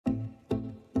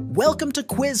Welcome to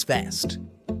Quiz Fest.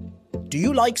 Do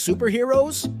you like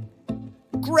superheroes?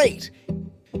 Great!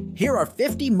 Here are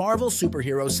 50 Marvel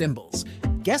superhero symbols.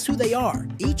 Guess who they are,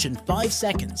 each in 5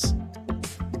 seconds.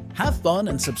 Have fun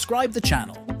and subscribe the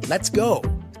channel. Let's go!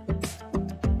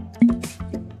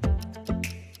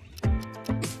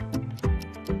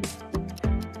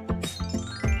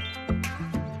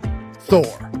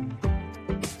 Thor.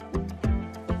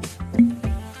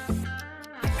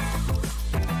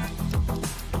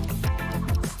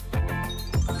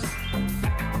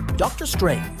 Doctor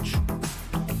Strange.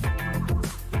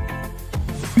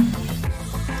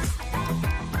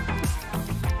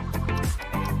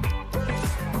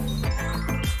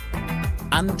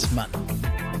 Ant-Man.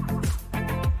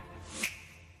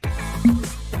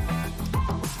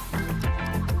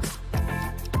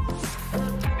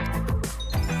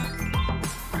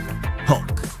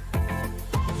 Hulk.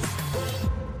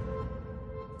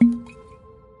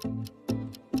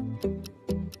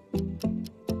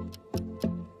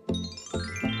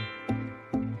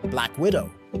 Black Widow.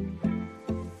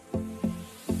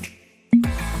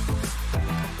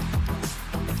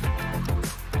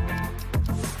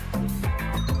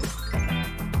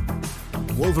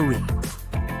 Wolverine.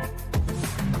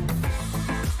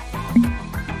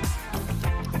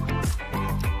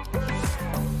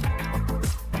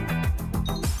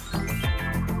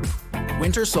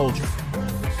 Winter Soldier.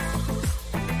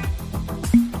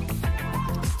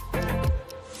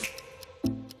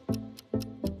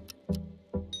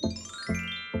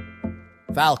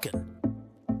 Falcon.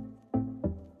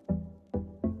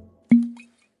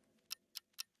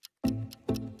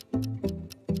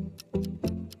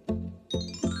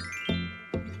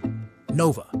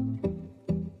 Nova.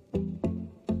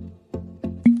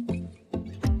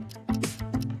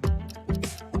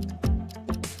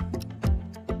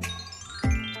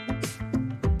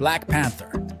 Black Panther.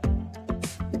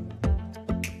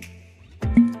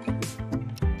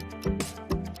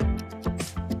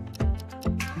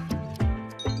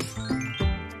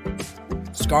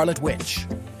 Scarlet Witch.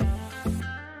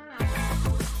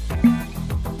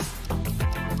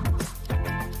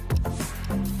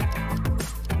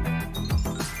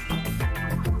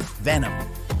 Venom.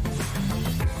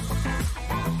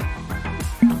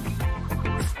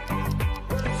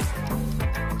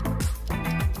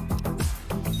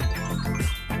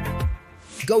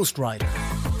 Ghost Rider.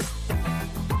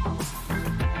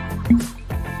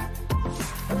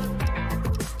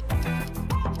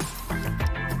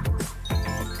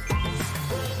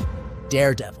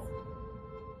 Daredevil.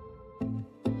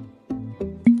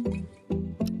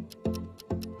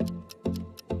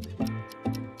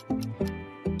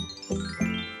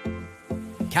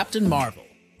 Captain Marvel.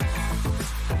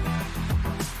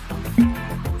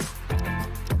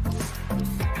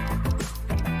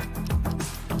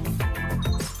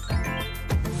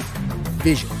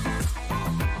 Vision.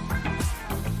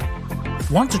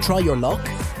 Want to try your luck?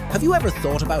 Have you ever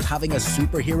thought about having a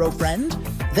superhero friend?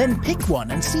 Then pick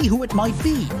one and see who it might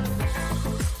be.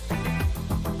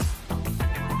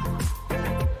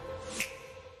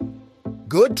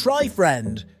 Good try,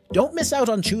 friend. Don't miss out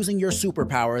on choosing your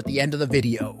superpower at the end of the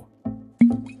video.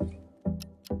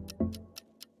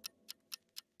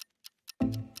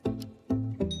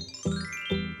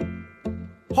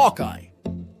 Hawkeye.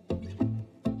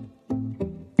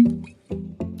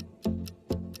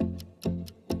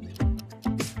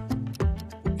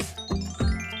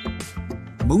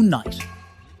 Moon Knight.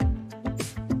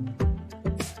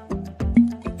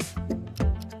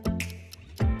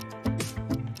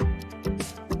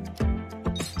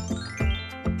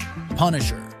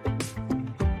 Punisher.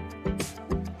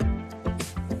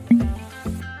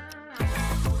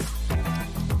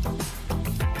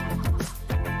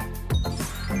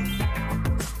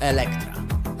 Elektra.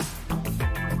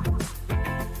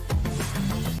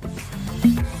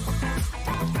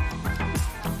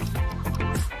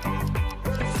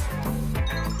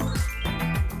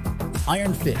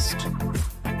 Iron Fist.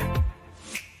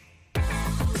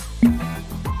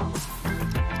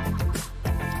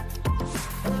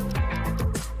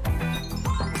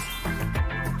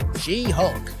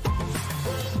 She-Hulk.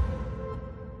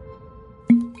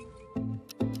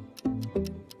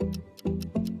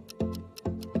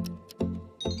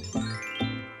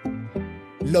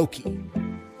 Loki.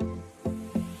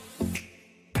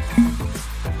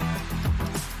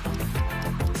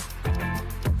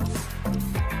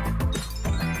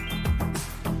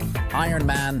 Iron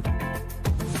Man.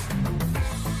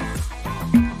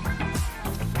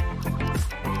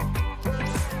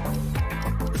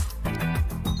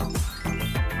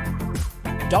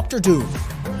 Doctor Doom.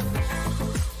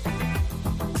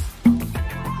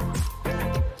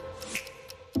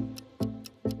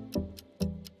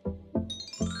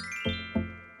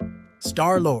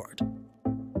 Star-Lord.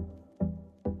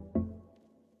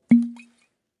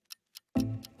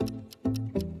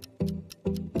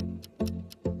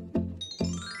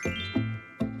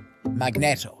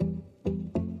 Magneto.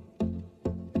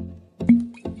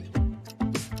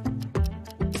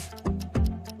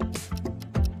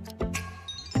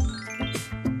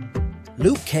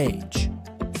 Luke Cage.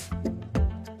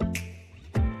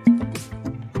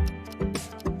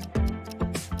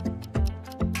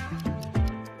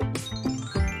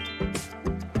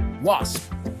 Wasp.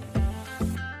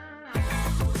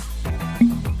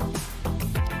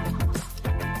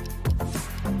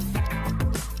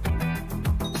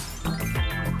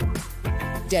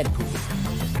 Deadpool.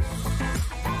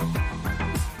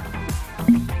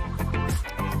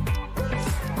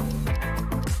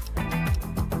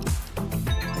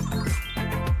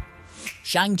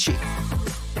 Shang-Chi.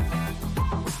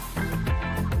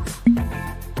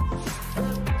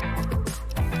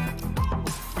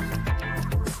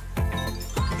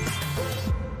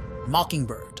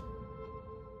 Mockingbird.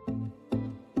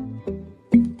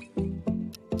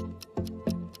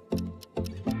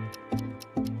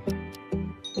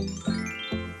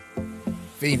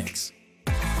 Phoenix.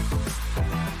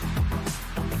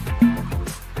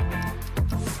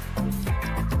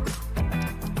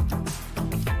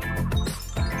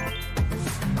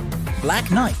 Black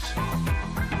Knight.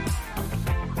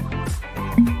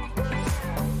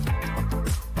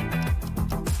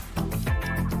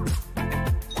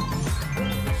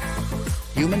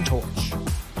 Human Torch.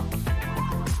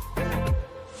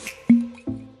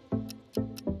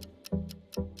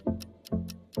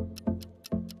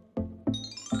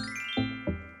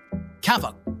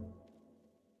 Kava.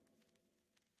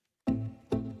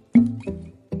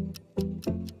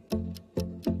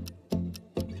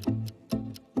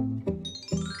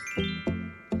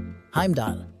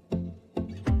 Heimdall.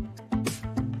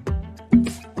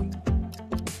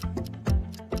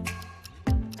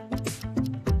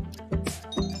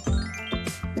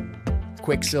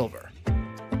 Quicksilver.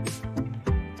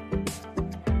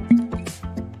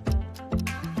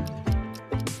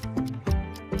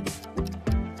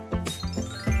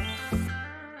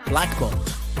 Black Bolt.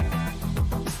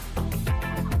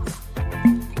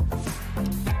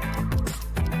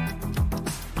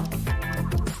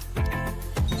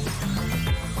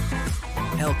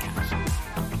 Hellcat.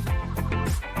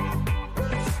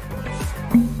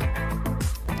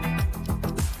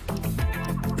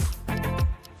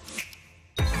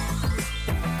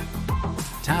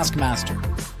 Taskmaster.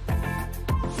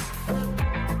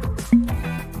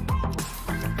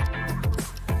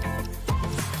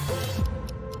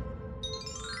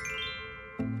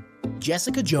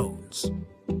 Jessica Jones.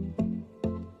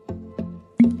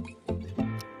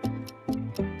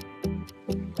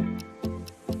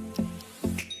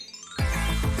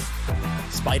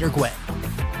 Spider-Gwen.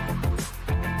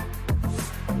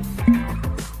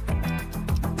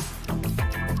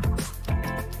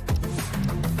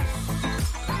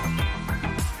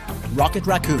 Rocket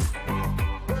Raccoon.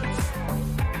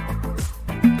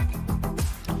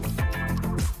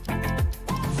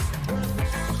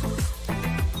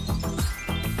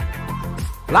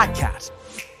 Black Cat.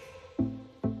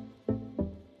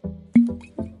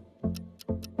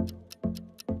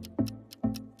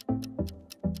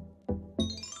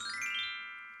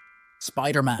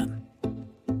 Spider-Man.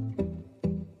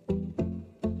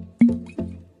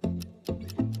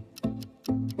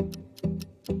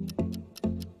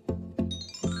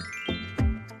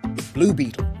 Blue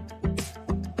Beetle.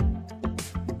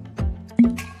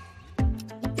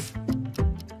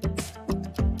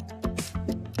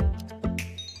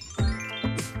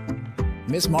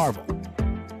 Miss Marvel.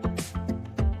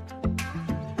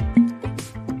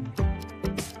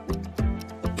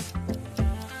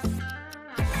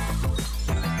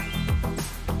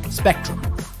 Spectrum.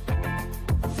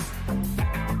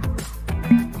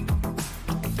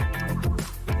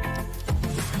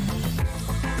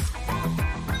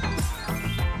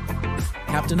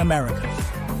 Captain America.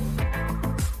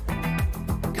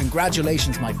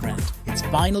 Congratulations, my friend. It's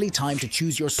finally time to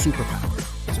choose your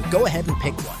superpower. So go ahead and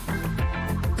pick one.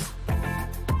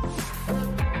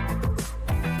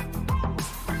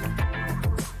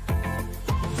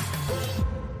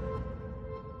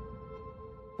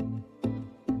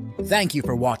 Thank you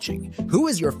for watching. Who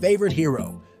is your favorite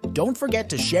hero? Don't forget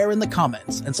to share in the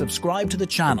comments and subscribe to the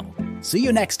channel. See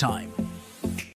you next time.